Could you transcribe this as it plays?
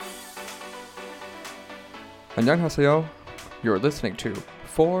안녕하세요. You're listening to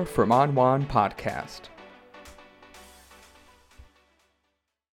 4 from On One podcast.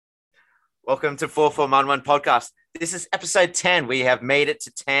 Welcome to 4 from On One podcast. This is episode 10. We have made it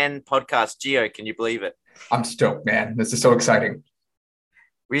to 10 podcasts. Gio, can you believe it? I'm stoked, man. This is so exciting.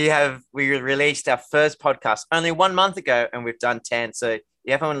 We released our first podcast only 1 month ago, and we've done 10. So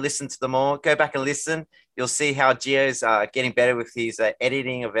you haven't listened to them all, go back and listen. You'll see how Gio's getting better with his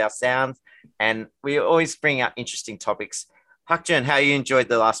editing of our sounds. And we always bring out interesting topics. Hyukjun, how you enjoyed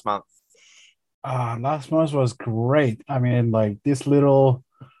the last month? Last month was great. I mean, like this little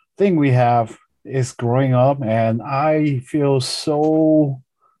thing we have is growing up, and I feel so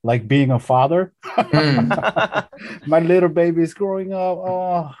like being a father. My little baby is growing up.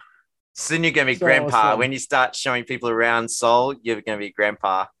 Oh, soon you're going to be so grandpa. awesome. When you start showing people around Seoul, you're going to be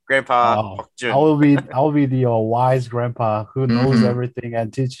grandpa. Grandpa Hyukjun. I will be the wise grandpa who knows everything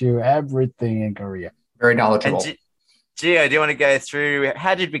and teach you everything in Korea. Very knowledgeable. And Gio, do you want to go through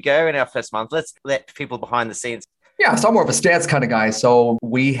how did we go in our first month? Let's let people behind the scenes. Yeah, so I'm more of a stats kind of guy. So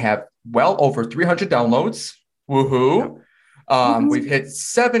we have well over 300 downloads. Woohoo. We've hit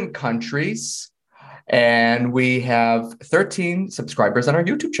 7 countries and we have 13 subscribers on our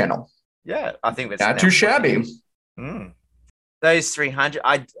YouTube channel. Yeah, I think that's not too shabby. Those 300,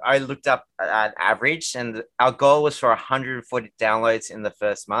 I looked up an average, and our goal was for 140 downloads in the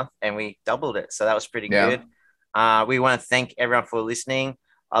first month, and we doubled it. So that was pretty good. We want to thank everyone for listening.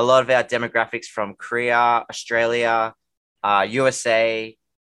 A lot of our demographics from Korea, Australia, USA,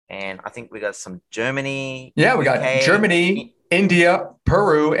 and I think we got some Germany. Yeah, we UK, got Germany, India,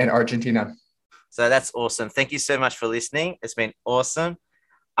 Peru, and Argentina. So that's awesome. Thank you so much for listening. It's been awesome.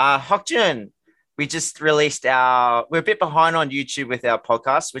 Hyukjun, we just released we're a bit behind on YouTube with our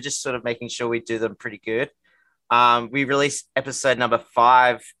podcast. We're just sort of making sure we do them pretty good. We released episode number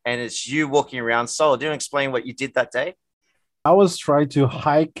 5, and it's you walking around Seoul. Do you want to explain what you did that day? I was trying to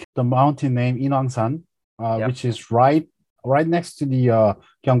hike the mountain named Inwangsan, which is right next to the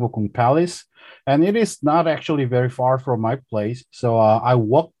Gwangmyeong Palace. And it is not actually very far from my place. So I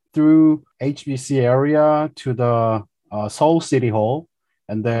walked through HBC area to the Seoul City Hall.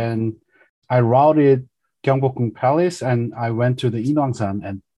 And then I routed Gwangmyeong Palace and I went to the Inwangsan.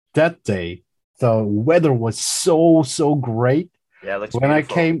 And that day, the weather was so great. Yeah, it looks when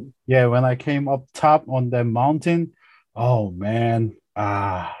beautiful. when I came up top on the mountain, oh man,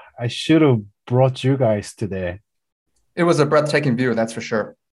 I should have brought you guys today. It was a breathtaking view, that's for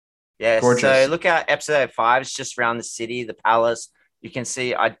sure. Yeah, gorgeous. So look at episode 5. It's just around the city, the palace. You can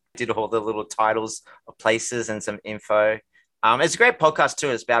see I did all the little titles of places and some info. It's a great podcast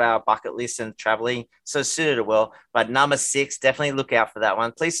too. It's about our bucket list and traveling. So it suited it well. But number 6, definitely look out for that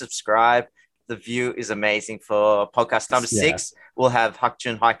one. Please subscribe. The view is amazing for podcast number 6. We'll have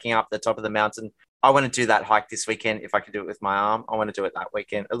Hyukjun hiking up the top of the mountain. I want to do that hike this weekend. If I could do it with my arm, I want to do it that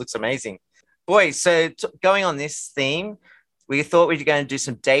weekend. It looks amazing. Boy, so going on this theme, we thought we were going to do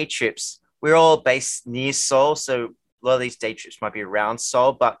some day trips. We're all based near Seoul, so a lot of these day trips might be around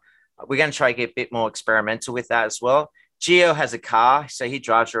Seoul, but we're going to try to get a bit more experimental with that as well. Gio has a car, so he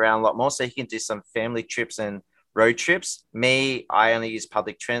drives around a lot more, so he can do some family trips and road trips. Me, I only use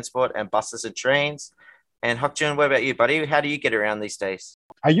public transport and buses and trains. And Hyukjun, what about you, buddy? How do you get around these days?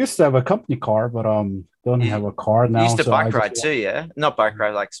 I used to have a company car, but don't have a car now. You used to so bike ride too, yeah? Not bike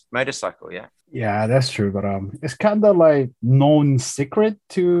ride, like motorcycle, yeah? Yeah, that's true. But it's kind of like known secret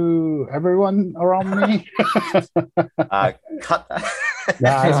to everyone around me. Cut that.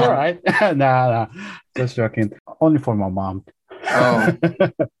 Nah, it's all right. nah, just joking. Only for my mom. Oh.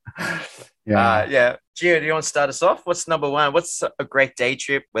 Yeah. Gio, do you want to start us off? What's number 1? What's a great day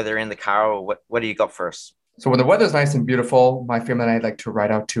trip, whether in the car or what do you got for us? So when the weather's nice and beautiful, my family and I like to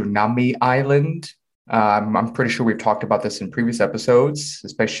ride out to Nami Island. I'm pretty sure we've talked about this in previous episodes,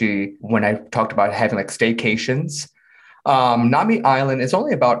 especially when I talked about having like staycations. Nami Island is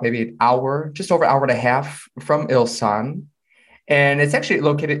only about maybe an hour, just over an hour and a half from Ilsan. And it's actually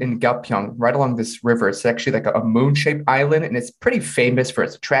located in Gyeopyeong, right along this river. It's actually like a moon-shaped island, and it's pretty famous for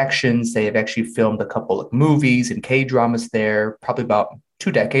its attractions. They have actually filmed a couple of movies and K-dramas there, probably about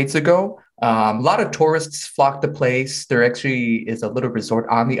 2 decades ago. A lot of tourists flock the place. There actually is a little resort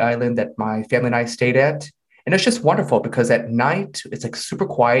on the island that my family and I stayed at. And it's just wonderful because at night, it's like super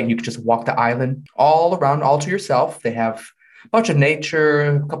quiet. You can just walk the island all around, all to yourself. They have a bunch of nature,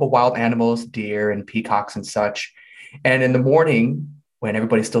 a couple wild animals, deer and peacocks and such. And in the morning, when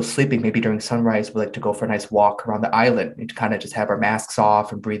everybody's still sleeping, maybe during sunrise, we like to go for a nice walk around the island and kind of just have our masks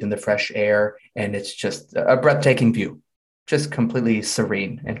off and breathe in the fresh air. And it's just a breathtaking view, just completely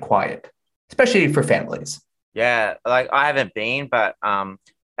serene and quiet, especially for families. Yeah, like I haven't been, but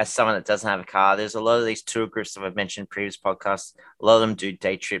as someone that doesn't have a car, there's a lot of these tour groups that I've mentioned in previous podcasts. A lot of them do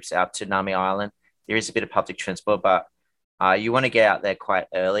day trips out to Nami Island. There is a bit of public transport, but you want to get out there quite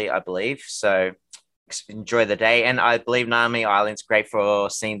early, I believe. So enjoy the day. And I believe Nami Island's great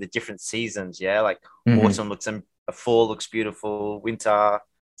for seeing the different seasons. Yeah, like autumn looks and fall looks beautiful, winter,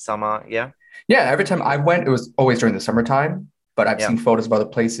 summer. Yeah. Yeah, every time I went, it was always during the summertime, but I've seen photos of other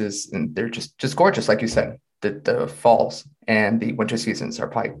places and they're just gorgeous, like you said. The falls and the winter seasons are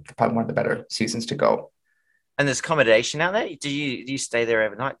probably one of the better seasons to go. And there's accommodation out there. Do you stay there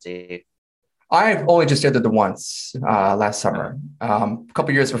overnight? Do you? I've only just did it the once last summer. A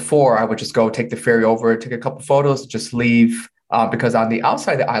couple years before, I would just go take the ferry over, take a couple photos, just leave. Because on the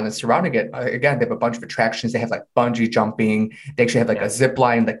outside of the island surrounding it, again, they have a bunch of attractions. They have like bungee jumping. They actually have like a zip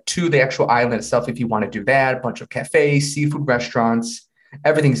line like to the actual island itself if you want to do that. A bunch of cafes, seafood restaurants.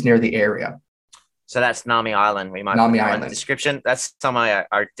 Everything's near the area. So that's Nami Island. We might Nami put Island in the description. That's somewhere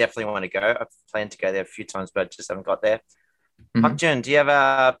I definitely want to go. I've planned to go there a few times, but just haven't got there. Hyukjun, do you have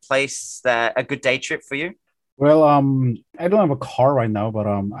a place a good day trip for you? Well, I don't have a car right now, but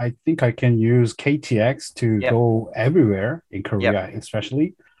I think I can use KTX to go everywhere in Korea,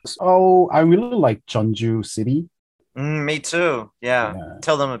 especially. So I really like Jeonju City. Me too. Yeah.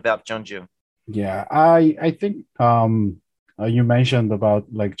 Tell them about Jeonju. Yeah, I think you mentioned about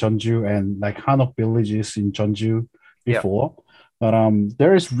like Jeonju and like Hanok villages in Jeonju before. But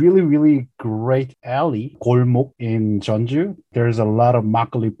there is really, really great alley, Golmok in Jeonju. There's a lot of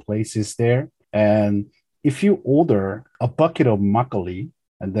makgeolli places there. And if you order a bucket of makgeolli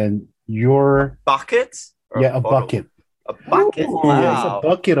and then your bucket? A bucket. A bucket? Wow. Yeah, it's a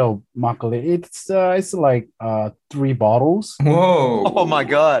bucket of makgeolli. It's like 3 bottles. Whoa. Oh my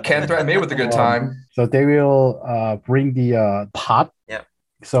God. Can't threaten me with a good time. So they will bring the pot. Yeah.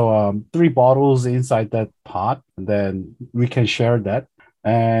 So 3 bottles inside that pot, and then we can share that.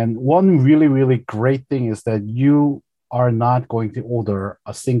 And one really, really great thing is that you are not going to order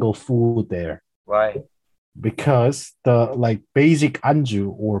a single food there. Right. Because the like basic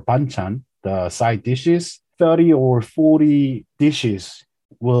anju or banchan, the side dishes, 30 or 40 dishes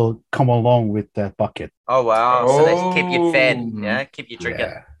will come along with that bucket. Oh, wow. So they keep you fed. Keep you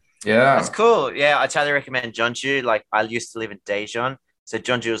drinking. Yeah. That's cool. Yeah, I totally recommend Jeonju. Like I used to live in Daejeon. So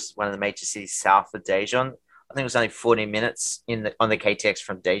Jeonju is one of the major cities south of Daejeon. I think it was only 40 minutes on the KTX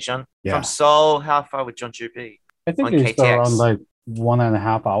from Daejeon. Yeah. From Seoul, how far would Jeonju be? I think it's KTX? Around like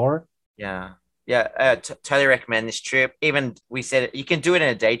 1.5 hours. Yeah. Yeah, totally recommend this trip. Even we said you can do it in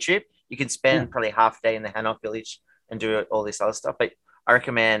a day trip. You can spend probably half a day in the Hanok village and do all this other stuff. But I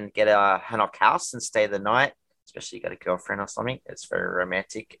recommend get a Hanok house and stay the night, especially you got a girlfriend or something. It's very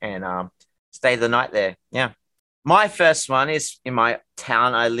romantic and stay the night there. Yeah. My first one is in my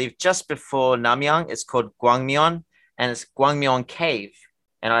town. I live just before Namyang. It's called Gwangmyeong and it's Gwangmyeong Cave.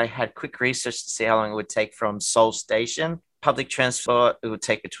 And I had quick research to see how long it would take from Seoul Station. Public transport, it would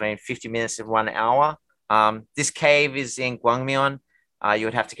take between 50 minutes and 1 hour. This cave is in Gwangmyeong. You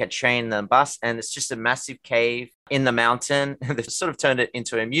would have to catch train and then bus, and it's just a massive cave in the mountain. They've sort of turned it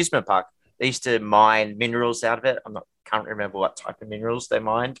into an amusement park. They used to mine minerals out of it. Can't remember what type of minerals they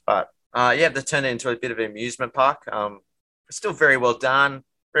mined, but they turned it into a bit of an amusement park. It's still very well done,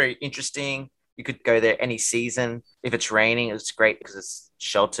 very interesting. You could go there any season. If it's raining, it's great because it's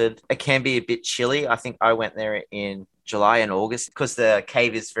sheltered. It can be a bit chilly. I think I went there in July and August because the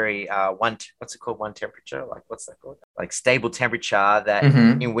cave is very what's it called? One temperature? Like what's that called? Like stable temperature that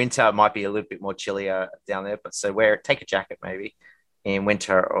in winter it might be a little bit more chillier down there. But so take a jacket maybe in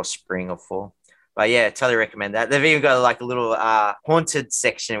winter or spring or fall. But yeah, totally recommend that. They've even got like a little haunted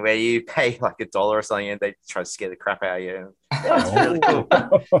section where you pay like $1 or something and they try to scare the crap out of you. Yeah, it's really cool.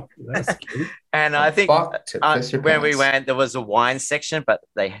 That's cute. And I think when we went, there was a wine section, but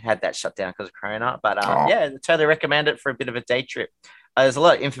they had that shut down because of Corona. But totally recommend it for a bit of a day trip. There's a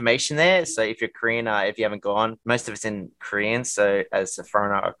lot of information there. So if you're Korean, if you haven't gone, most of it's in Korean. So as a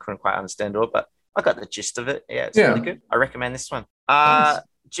foreigner, I couldn't quite understand all, but I got the gist of it. Yeah, it's really good. I recommend this one. Nice.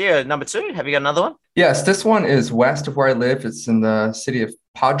 Gio, number 2, have you got another one? Yes, this one is west of where I live. It's in the city of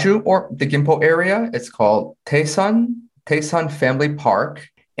Paju or the Gimpo area. It's called Taesun Family Park.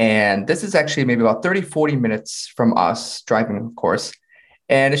 And this is actually maybe about 30, 40 minutes from us, driving, of course.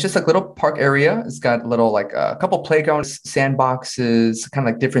 And it's just like a little park area. It's got little like a couple playgrounds, sandboxes, kind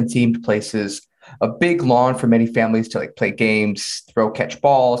of like different themed places. A big lawn for many families to like play games, catch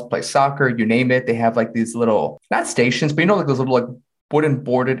balls, play soccer, you name it. They have like these little, not stations, but like those little like wooden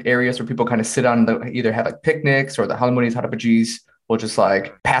boarded areas where people kind of sit on, either have like picnics or the halmoni's harabajis will just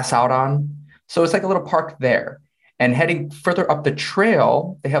like pass out on. So it's like a little park there. And heading further up the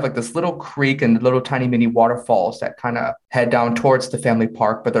trail, they have like this little creek and little tiny mini waterfalls that kind of head down towards the family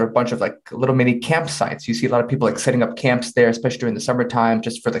park. But there are a bunch of like little mini campsites. You see a lot of people like setting up camps there, especially during the summertime,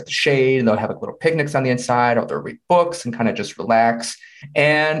 just for like the shade. And they'll have like little picnics on the inside, or they'll read books and kind of just relax.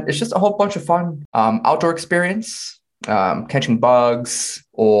 And it's just a whole bunch of fun outdoor experience, catching bugs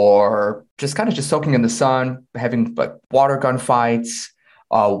or just kind of just soaking in the sun, having like water gun fights.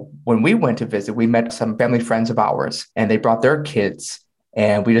 When we went to visit, we met some family friends of ours, and they brought their kids,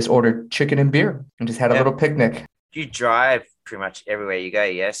 and we just ordered chicken and beer and just had a little picnic. You drive pretty much everywhere you go,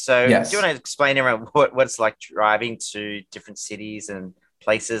 yeah? So Yes. do you want to explain everyone what it's like driving to different cities and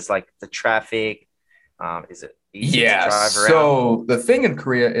places, like the traffic? Is it easy to drive around? So the thing in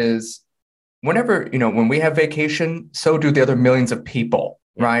Korea is whenever, when we have vacation, so do the other millions of people,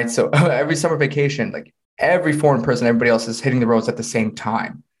 right? So every summer vacation, like every foreign person, everybody else is hitting the roads at the same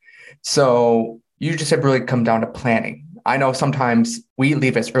time. So you just have to really come down to planning. I know sometimes we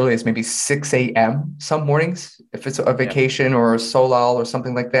leave as early as maybe 6 a.m. some mornings, if it's a vacation or a Solal or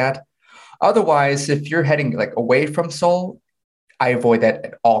something like that. Otherwise, if you're heading like away from Seoul, I avoid that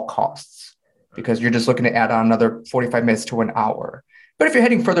at all costs because you're just looking to add on another 45 minutes to an hour. But if you're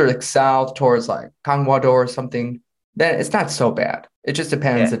heading further like south towards like Gangwon or something, then it's not so bad. It just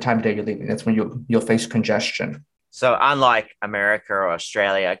depends the time of day you're leaving. That's when you'll face congestion. So unlike America or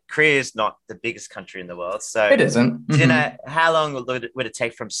Australia, Korea is not the biggest country in the world. So it isn't. Do you know how long would it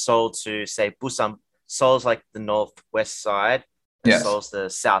take from Seoul to say Busan? Seoul's like the northwest side. Yes. Seoul's the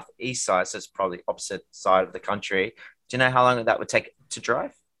southeast side, so it's probably opposite side of the country. Do you know how long that would take to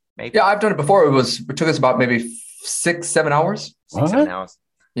drive? Maybe. Yeah, I've done it before. It took us about maybe 6-7 hours. 6-7 hours.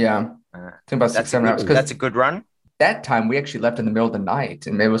 Yeah, I think about 6-7 hours. That's a good run. That time we actually left in the middle of the night,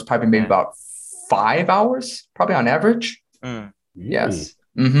 and it was probably maybe about 5 hours, probably on average. Yes.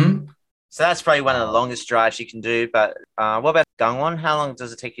 So that's probably one of the longest drives you can do. But what about Gangwon? How long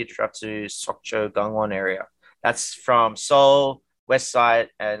does it take you to drive to Sokcho, Gangwon area? That's from Seoul, west side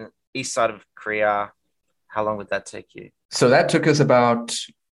and east side of Korea. How long would that take you? So that took us about,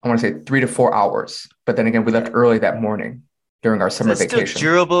 I want to say 3 to 4 hours. But then again, we left early that morning during our summer vacation. Still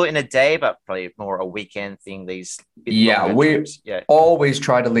durable in a day, but probably more a weekend thing. We always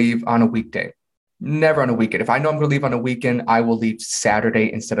try to leave on a weekday. Never on a weekend. If I know I'm going to leave on a weekend, I will leave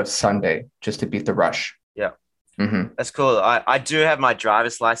Saturday instead of Sunday just to beat the rush. Yeah. That's cool. I do have my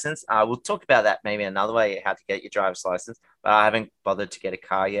driver's license. We'll talk about that maybe another way, how to get your driver's license, but I haven't bothered to get a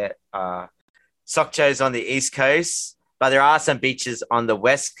car yet. Sokcho is on the East Coast, but there are some beaches on the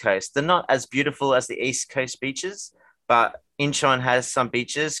West Coast. They're not as beautiful as the East Coast beaches, but Incheon has some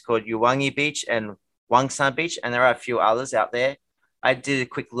beaches called Eurwangni Beach and Wangsan Beach, and there are a few others out there. I did a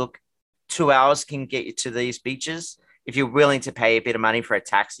quick look. 2 hours can get you to these beaches. If you're willing to pay a bit of money for a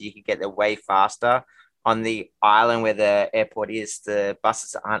taxi, you can get there way faster. On the island where the airport is, the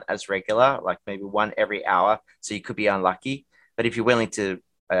buses aren't as regular, like maybe one every hour. So you could be unlucky. But if you're willing to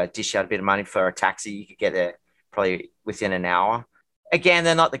dish out a bit of money for a taxi, you could get there probably within an hour. Again,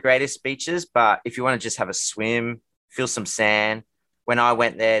 they're not the greatest beaches, but if you want to just have a swim, feel some sand. When I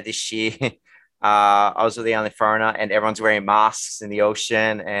went there this year, I was the only foreigner and everyone's wearing masks in the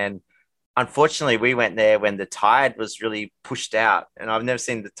ocean. And unfortunately, we went there when the tide was really pushed out, and I've never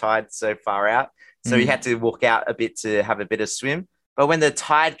seen the tide so far out. So you had to walk out a bit to have a bit of swim. But when the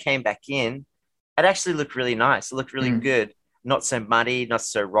tide came back in, it actually looked really nice. It looked really good. Not so muddy, not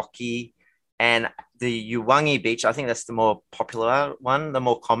so rocky. And the Eurwangni Beach, I think that's the more popular one, the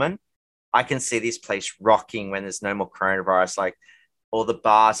more common. I can see this place rocking when there's no more coronavirus, like all the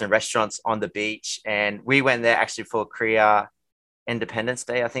bars and restaurants on the beach. And we went there actually for Korea Independence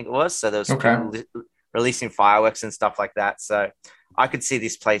Day, I think it was. So there was people releasing fireworks and stuff like that. So I could see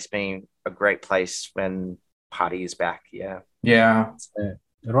this place being a great place when party is back. Eurwangni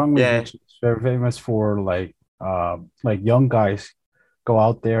Beach is very famous for like young guys go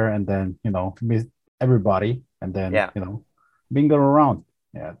out there and then meet everybody and then mingle around.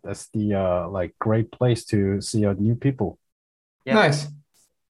 Yeah, that's the great place to see new people. Nice.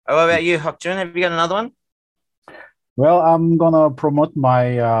 What about you, Hyukjun? Have you got another one? Well, I'm gonna promote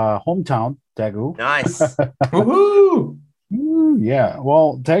my hometown, Daegu. Nice. Woohoo! Yeah.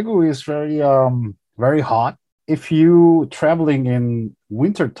 Well, Daegu is very hot. If you traveling in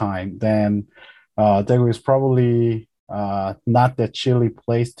winter time, then Daegu is probably not that chilly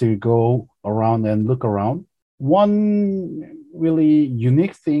place to go around and look around. One really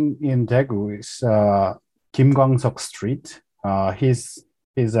unique thing in Daegu is Kim Gwang-Seok Street.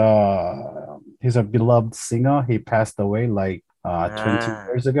 He's a beloved singer. He passed away like 20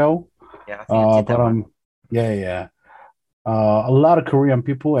 years ago. Yeah, I think I did that one. A lot of Korean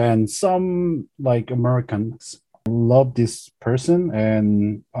people and some like Americans love this person,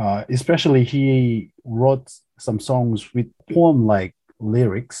 and especially he wrote some songs with poem-like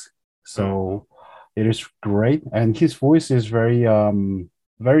lyrics. So it is great, and his voice is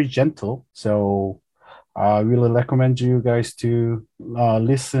very gentle. So I really recommend you guys to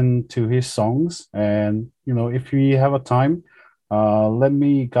listen to his songs. And if we have a time, let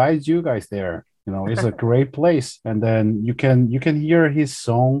me guide you guys there. It's a great place, and then you can hear his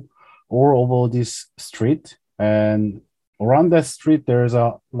song all over this street. And around that street, there's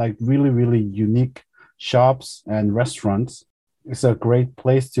a like really really unique shops and restaurants. It's a great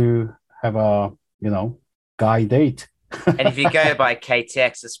place to have a guy date. And if you go by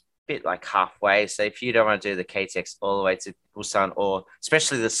KTX, it's a bit like halfway. So if you don't want to do the KTX all the way to Busan, or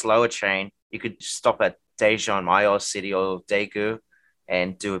especially the slower train, you could stop at Daejeon, my old city, or Daegu,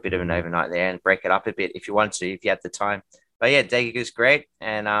 and do a bit of an overnight there and break it up a bit if you want to, if you have the time. But yeah, Daegu is great.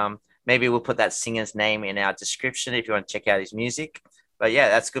 And maybe we'll put that singer's name in our description if you want to check out his music. But yeah,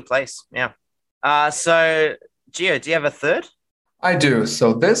 that's a good place. Yeah. So Gio, do you have a third? I do.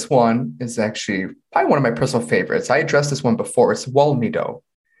 So this one is actually probably one of my personal favorites. I addressed this one before. It's Wolmido.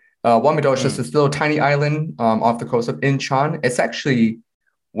 Wolmido is just this little tiny island off the coast of Incheon. It's actually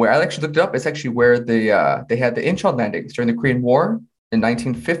where I actually looked it up. It's actually where they had the Incheon landings during the Korean War in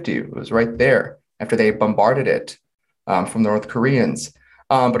 1950. It was right there after they bombarded it from the North Koreans.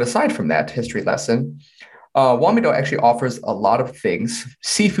 But aside from that history lesson, Wolmido actually offers a lot of things,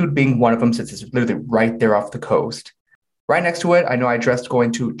 seafood being one of them, since it's literally right there off the coast. Right next to it, I know I addressed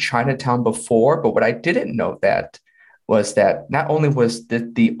going to Chinatown before, but what I didn't know was that not only was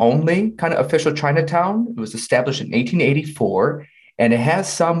the only kind of official Chinatown, it was established in 1884, and it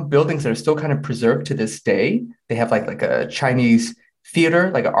has some buildings that are still kind of preserved to this day. They have like a Chinese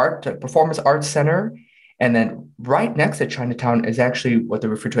theater, like a performance arts center. And then right next to Chinatown is actually what they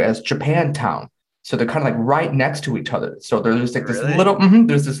refer to as Japantown. So they're kind of like right next to each other. So there's like this little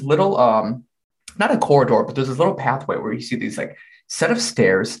not a corridor, but there's this little pathway where you see these like set of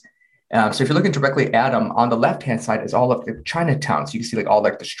stairs. So if you're looking directly at them, on the left-hand side is all of the Chinatown. So you can see like all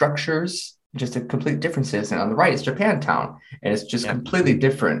like the structures, just the complete differences. And on the right is Japantown, and it's just completely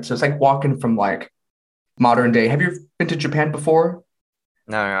different. So it's like walking from like modern day. Have you been to Japan before?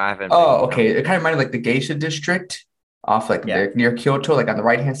 No, I haven't. Oh, okay. It kind of reminded like the Geisha district off like near Kyoto, like on the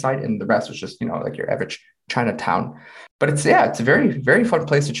right-hand side, and the rest was just, like your average Chinatown. But it's a very, very fun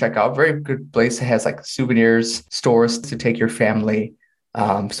place to check out. Very good place. It has like souvenirs, stores to take your family.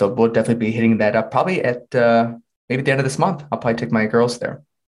 So we'll definitely be hitting that up probably at maybe the end of this month. I'll probably take my girls there.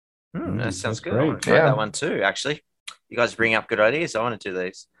 That sounds good. Great. I want to try that one too, actually. You guys bring up good ideas. I want to do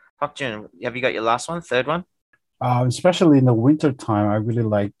these. Hyukjun, have you got your last one, third one? Especially in the winter time, I really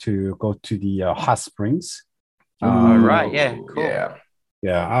like to go to the hot springs. Right. Yeah. Cool.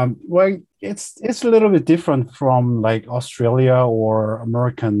 Yeah. Well, it's a little bit different from like Australia or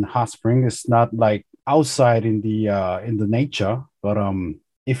American hot spring. It's not like outside in the nature, but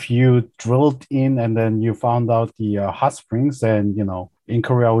if you drilled in and then you found out the hot springs, then in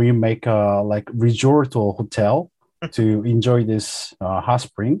Korea we make a like resort or hotel to enjoy this hot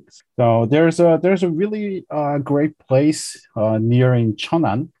springs. So there's a really great place near in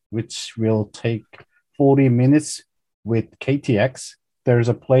Cheonan, which will take 40 minutes with KTX. There's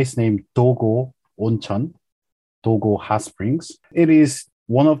a place named Daegu Oncheon, Daegu Hot Springs. It is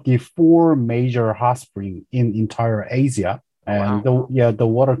one of the 4 major hot springs in entire Asia. And the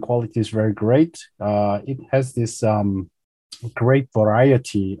water quality is very great. It has this great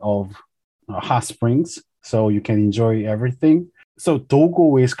variety of hot springs, so you can enjoy everything. So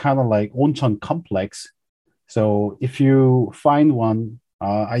Daegu is kind of like Oncheon complex. So if you find one,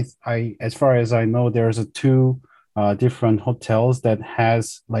 I as far as I know, there's 2 different hotels that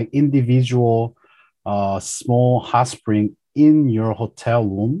has like individual small hot spring in your hotel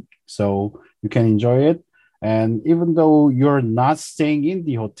room, so you can enjoy it. And even though you're not staying in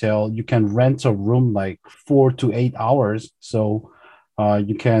the hotel, you can rent a room like 4 to 8 hours. So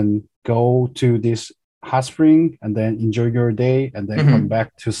you can go to this hot spring and then enjoy your day and then come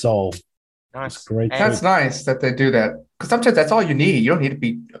back to Seoul. Nice. Great. That's nice that they do that, because sometimes that's all you need. You don't need to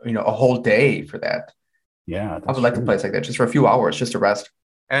be, a whole day for that. Yeah, I would like a place like that just for a few hours, just to rest.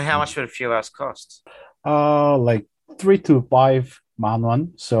 And how much would a few hours cost? Like 3 to 5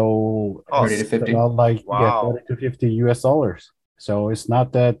 manwon. So 30 to 50. Like Wow. 30 to 50 US dollars. So it's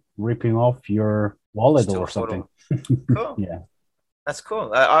not that ripping off your wallet Still or something. Cool. Yeah. That's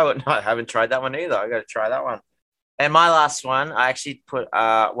cool. I haven't tried that one either. I got to try that one. And my last one, I actually put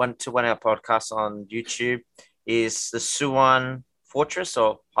one of our podcasts on YouTube, is the Suwon Fortress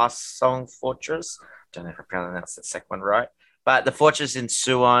or Hwasong Fortress. Don't know if I pronounced that second one right, but the fortress in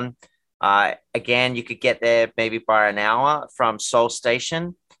Suwon. Again, you could get there maybe by an hour from Seoul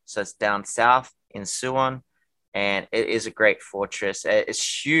Station. So it's down south in Suwon. And it is a great fortress.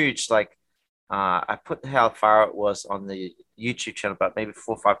 It's huge. Like I put how far it was on the YouTube channel, but maybe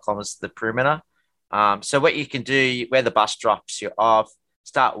 4 or 5 kilometers to the perimeter. So what you can do, where the bus drops you off,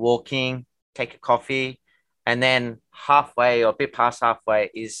 start walking, take a coffee, and then halfway or a bit past halfway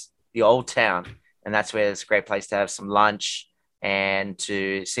is the old town. And that's where it's a great place to have some lunch and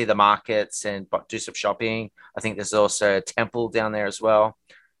to see the markets and do some shopping. I think there's also a temple down there as well.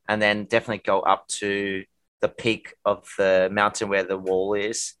 And then definitely go up to the peak of the mountain where the wall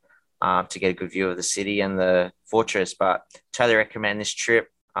is to get a good view of the city and the fortress. But totally recommend this trip.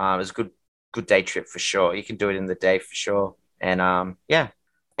 It's a good day trip for sure. You can do it in the day for sure. And yeah,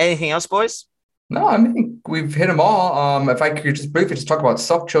 anything else, boys? No, I mean, we've hit them all. If I could just briefly talk about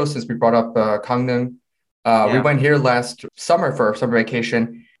Sokcho since we brought up Gangneung. We went here last summer for summer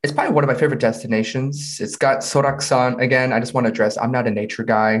vacation. It's probably one of my favorite destinations. It's got Soraksan. Again, I just want to address, I'm not a nature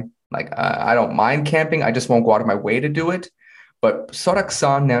guy. Like, I don't mind camping. I just won't go out of my way to do it. But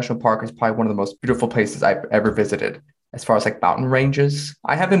Soraksan National Park is probably one of the most beautiful places I've ever visited. As far as like mountain ranges,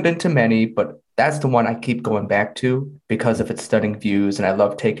 I haven't been to many, but that's the one I keep going back to because of its stunning views. And I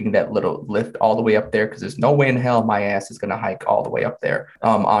love taking that little lift all the way up there because there's no way in hell my ass is going to hike all the way up there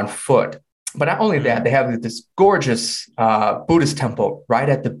on foot. But not only that, they have this gorgeous Buddhist temple right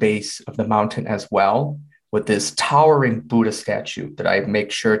at the base of the mountain as well, with this towering Buddha statue that I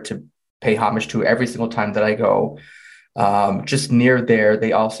make sure to pay homage to every single time that I go. Just near there,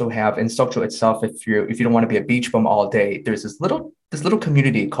 they also have in Sokcho itself, if you don't want to be a beach bum all day, there's this little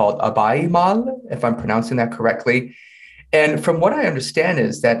community called Abaimal, if I'm pronouncing that correctly. And from what I understand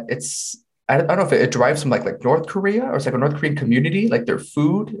is that I don't know if it derives from like North Korea or it's like a North Korean community, like their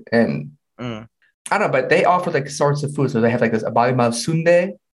food and I don't know, but they offer like sorts of food. So they have like this Abaimal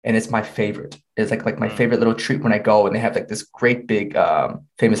sundae, and it's my favorite. It's like my favorite little treat when I go, and they have like this great big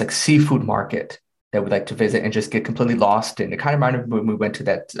famous like seafood market that we'd like to visit and just get completely lost in. It kind of reminded me when we went to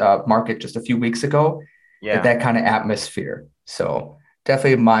that market just a few weeks ago. Yeah, that kind of atmosphere. So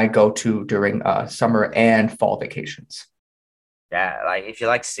definitely my go-to during summer and fall vacations. Yeah, like if you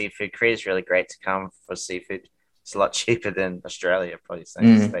like seafood, Korea is really great to come for seafood. It's a lot cheaper than Australia, probably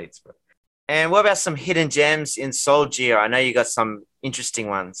same States. But. And what about some hidden gems in Seoul, Gio? I know you got some interesting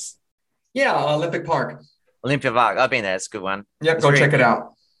ones. Yeah, Olympic Park. Olympic Park. I've been there. It's a good one. Yep, go check it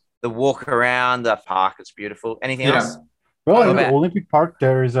out. The walk around the park is beautiful. Anything else? Well, in the Olympic Park,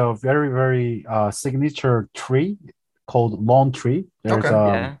 there is a very, very signature tree called lawn tree. There's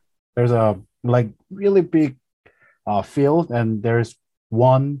a like really big field, and there's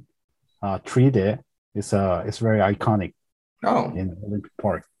one tree there. It's very iconic. In Olympic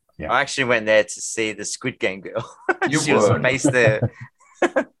Park. Yeah. I actually went there to see the Squid Game girl. She was based there.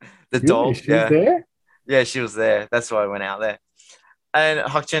 The doll. She was there? Yeah, she was there. That's why I went out there. And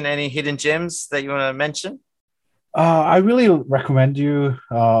Hyukjun, any hidden gems that you want to mention? I really recommend you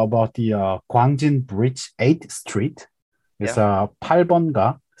about the Gwangjin Bridge 8th Street. It's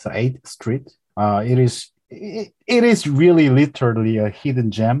 8번가, it's 8th Street. It is really literally a hidden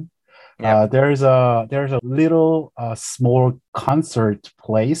gem. Yep. There's a little small concert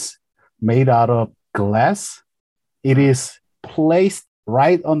place made out of glass. It is placed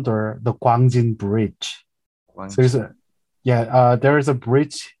right under the Gwangjin Bridge. So there is a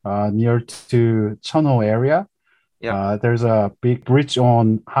bridge near to Cheonho area. There's a big bridge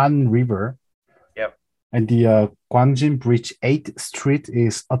on Han River. Yep. And the Gwangjin Bridge 8th Street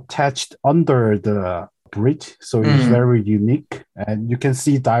is attached under the bridge, so it's very unique, and you can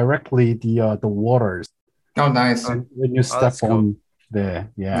see directly the waters. Oh, nice! When you step on there,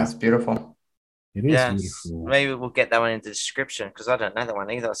 that's beautiful. It is beautiful. Maybe we'll get that one in the description because I don't know that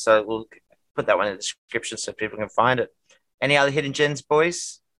one either. So we'll put that one in the description so people can find it. Any other hidden gems,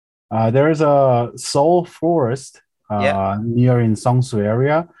 boys? There is a Seoul Forest near in Songsu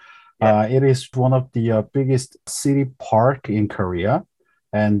area. It is one of the biggest city park in Korea,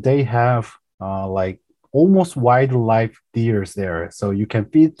 and they have like almost wildlife deers there, so you can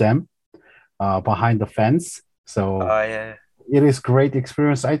feed them behind the fence. So it is great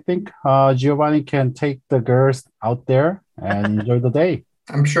experience. I think Giovanni can take the girls out there and enjoy the day.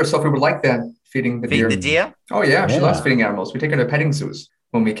 I'm sure Sophie would like that, feeding the deer. Feed the deer? Oh yeah, she loves feeding animals. We take her to petting zoos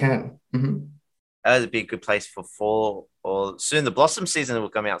when we can. That would be a good place for fall, or soon the blossom season will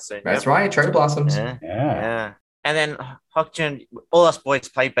come out soon. That's right, cherry blossoms. Yeah. And then, Hyukjun, all us boys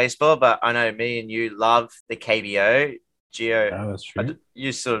play baseball, but I know me and you love the KBO. Gio, that's true.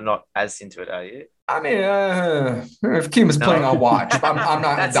 You're sort of not as into it, are you? I mean, if Kim is playing, I'll watch. I'm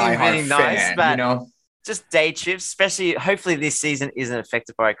not a diehard fan, you know? just day trips, especially hopefully this season isn't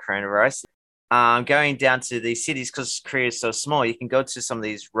affected by coronavirus. Going down to these cities because Korea is so small, you can go to some of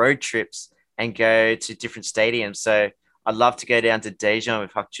these road trips and go to different stadiums. So I'd love to go down to Daejeon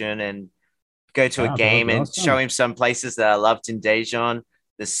with Hyukjun and go to a game and show him some places that I loved in Daejeon.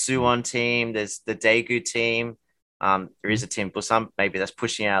 The Suwon team, there's the Daegu team. There is a team Busan, maybe that's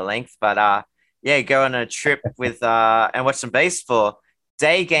pushing our length, but yeah, go on a trip with and watch some baseball.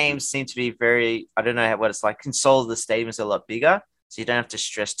 Day games seem to be very, I don't know what it's like. In Seoul, the stadiums are a lot bigger, so you don't have to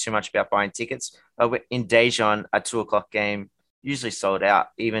stress too much about buying tickets. But in Daejeon, a 2 o'clock game usually sold out,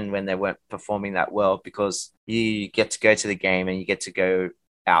 even when they weren't performing that well, because you get to go to the game and you get to go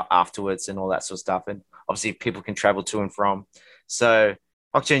out afterwards and all that sort of stuff. And obviously people can travel to and from. So,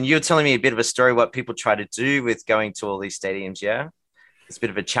 Hyukjun, you were telling me a bit of a story what people try to do with going to all these stadiums, yeah? It's a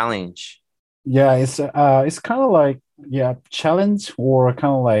bit of a challenge. Yeah, it's kind of like challenge or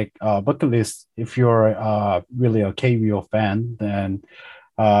kind of like bucket list. If you're really a KBO fan, then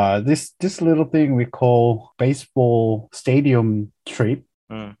this little thing we call baseball stadium trip.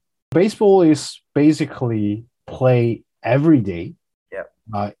 Baseball is basically play every day.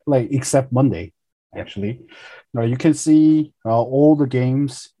 Yeah. Like except Monday, actually. You can see all the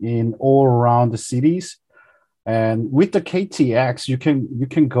games in all around the cities, and with the KTX, you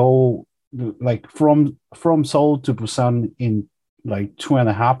can go like from Seoul to Busan in like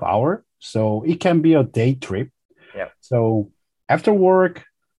 2.5 hours. So it can be a day trip. Yeah. So after work,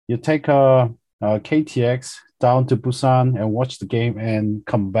 you take a KTX down to Busan and watch the game and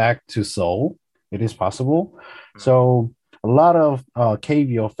come back to Seoul. It is possible. So a lot of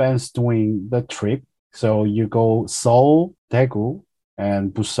KBO fans doing the trip. So you go Seoul, Daegu,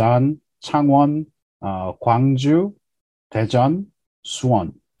 and Busan, Changwon, Gwangju, Daejeon,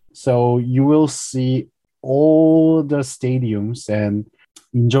 Suwon. So you will see all the stadiums and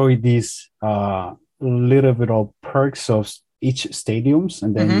enjoy these little bit of perks of each stadiums,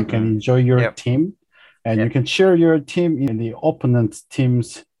 and then you can enjoy your team, and you can cheer your team in the opponent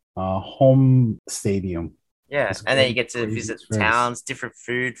team's home stadium. Yeah, and then you get to visit towns, different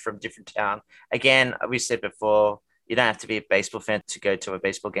food from different town. Again, we said before, you don't have to be a baseball fan to go to a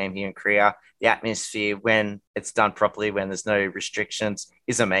baseball game here in Korea. The atmosphere, when it's done properly, when there's no restrictions,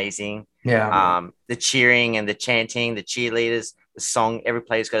 is amazing. Yeah. The cheering and the chanting, the cheerleaders, the song, every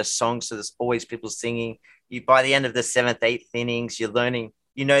player's got a song, so there's always people singing. You, by the end of the 7th, 8th innings, you're learning,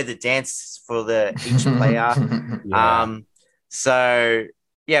 you know, the dance for each player. So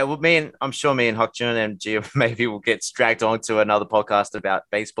yeah, well, I'm sure me and Hyukjun and Gio maybe will get dragged on to another podcast about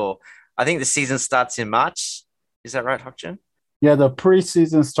baseball. I think the season starts in March. Is that right, Hyukjun? Yeah, the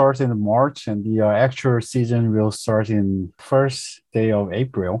preseason starts in March, and the actual season will start in first day of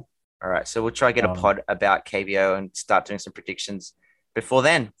April. All right, so we'll try to get a pod about KBO and start doing some predictions before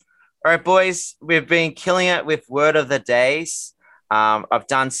then. All right, boys, we've been killing it with word of the days. I've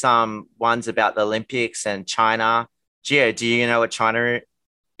done some ones about the Olympics and China. Gio, do you know what China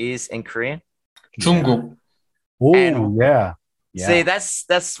is in Korean? 중국. Oh, yeah. See,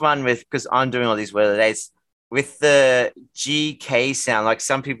 that's one with, because I'm doing all these word of the days with the GK sound. Like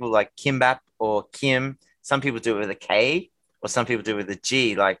some people like kimbap or Kim. Some people do it with a K, or some people do it with a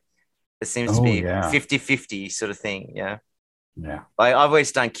G. Like it seems to be 50-50 sort of thing. Yeah. Yeah. Like I've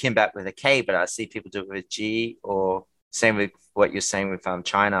always done kimbap with a K, but I see people do it with a G, or same with what you're saying with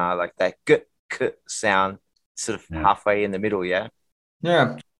China, like that g sound sort of halfway in the middle. Yeah.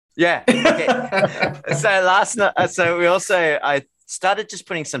 Yeah. Yeah. Okay. So last night, I started just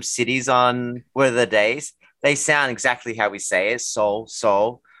putting some cities on word of the days. They sound exactly how we say it, Seoul,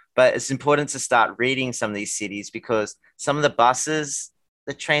 Seoul. But it's important to start reading some of these cities because some of the buses,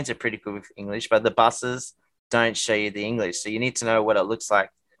 the trains are pretty good with English, but the buses don't show you the English. So you need to know what it looks like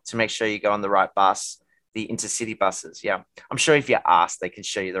to make sure you go on the right bus, the intercity buses. Yeah. I'm sure if you ask, they can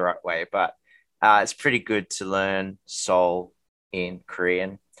show you the right way, but it's pretty good to learn Seoul in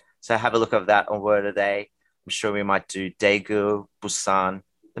Korean. So have a look at that on Word of the Day. I'm sure we might do Daegu, Busan,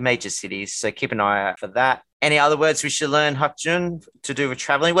 the major cities. So keep an eye out for that. Any other words we should learn, Hyukjun, to do with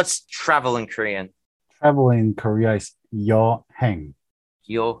traveling? What's travel in Korean? Travel in Korea is 여행.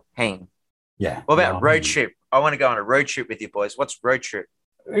 여행. Yeah. What about road trip? I want to go on a road trip with you boys. What's road trip?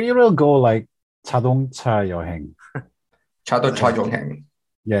 It will go like 자동차 여행. 자동차 여행.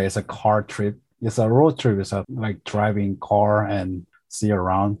 Yeah, it's a car trip. It's a road trip. It's like driving car and see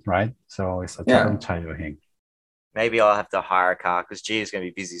around, right? So it's a 자동차 여행. Maybe I'll have to hire a car because G is going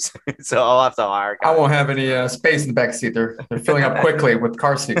to be busy soon. So I'll have to hire a car. I won't have any space in the back seat. They're filling up quickly with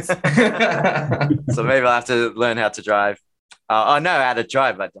car seats. So maybe I'll have to learn how to drive. I know how to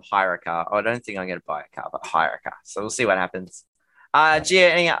drive, but to hire a car. I don't think I'm going to buy a car, but hire a car. So we'll see what happens.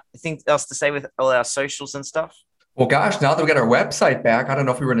 Gia, anything else to say with all our socials and stuff? Well, gosh, now that we got our website back, I don't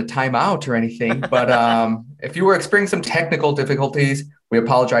know if we were in a timeout or anything, but if you were experiencing some technical difficulties, we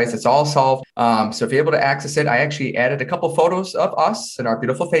apologize. It's all solved. So if you're able to access it, I actually added a couple photos of us and our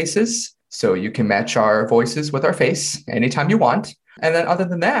beautiful faces, so you can match our voices with our face anytime you want. And then other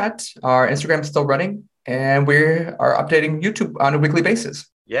than that, our Instagram is still running, and we are updating YouTube on a weekly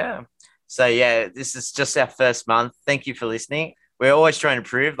basis. Yeah. So yeah, this is just our first month. Thank you for listening. We're always trying to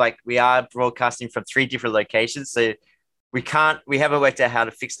improve. Like, we are broadcasting from 3 different locations, so we haven't worked out how to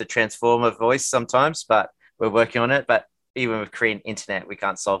fix the transformer voice sometimes, but we're working on it. But even with Korean internet, we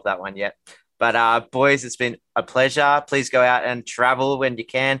can't solve that one yet. But boys, it's been a pleasure. Please go out and travel when you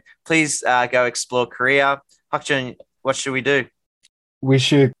can. Please go explore Korea. Hyukjun, what should we do? We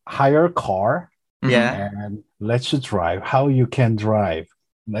should hire a car. Yeah. And let's drive. How you can drive.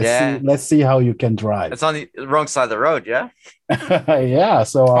 Let's see how you can drive. It's on the wrong side of the road, yeah? Yeah.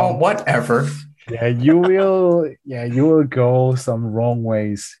 So whatever. Yeah, you will go some wrong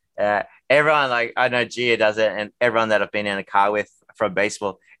ways. Everyone, like, I know Gia does it, and everyone that I've been in a car with from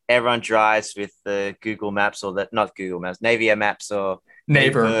baseball, everyone drives with the Google Maps, or not Google Maps, Navia Maps, or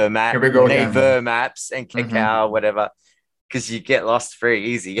Neighbor Maps. Here we go Neighbor again. Maps and Kakao, whatever, because you get lost very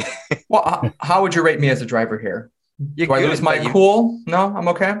easy. Well, how would you rate me as a driver here? Do I lose my cool? No, I'm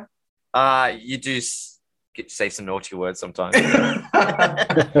okay. You do say some naughty words sometimes.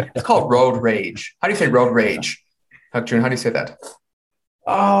 It's called road rage. How do you say road rage? Hyukjun, how do you say that?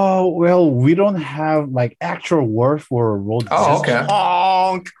 Oh, well, we don't have like actual word for road. Oh, okay.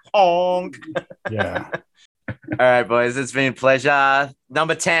 Honk, honk. Yeah. All right, boys, it's been a pleasure.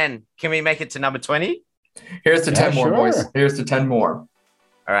 Number 10. Can we make it to number 20? Here's the 10 more, sure. boys. Here's the 10 more.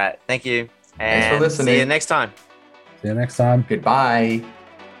 All right. Thank you. Thanks for listening. See you next time. See you next time. Goodbye.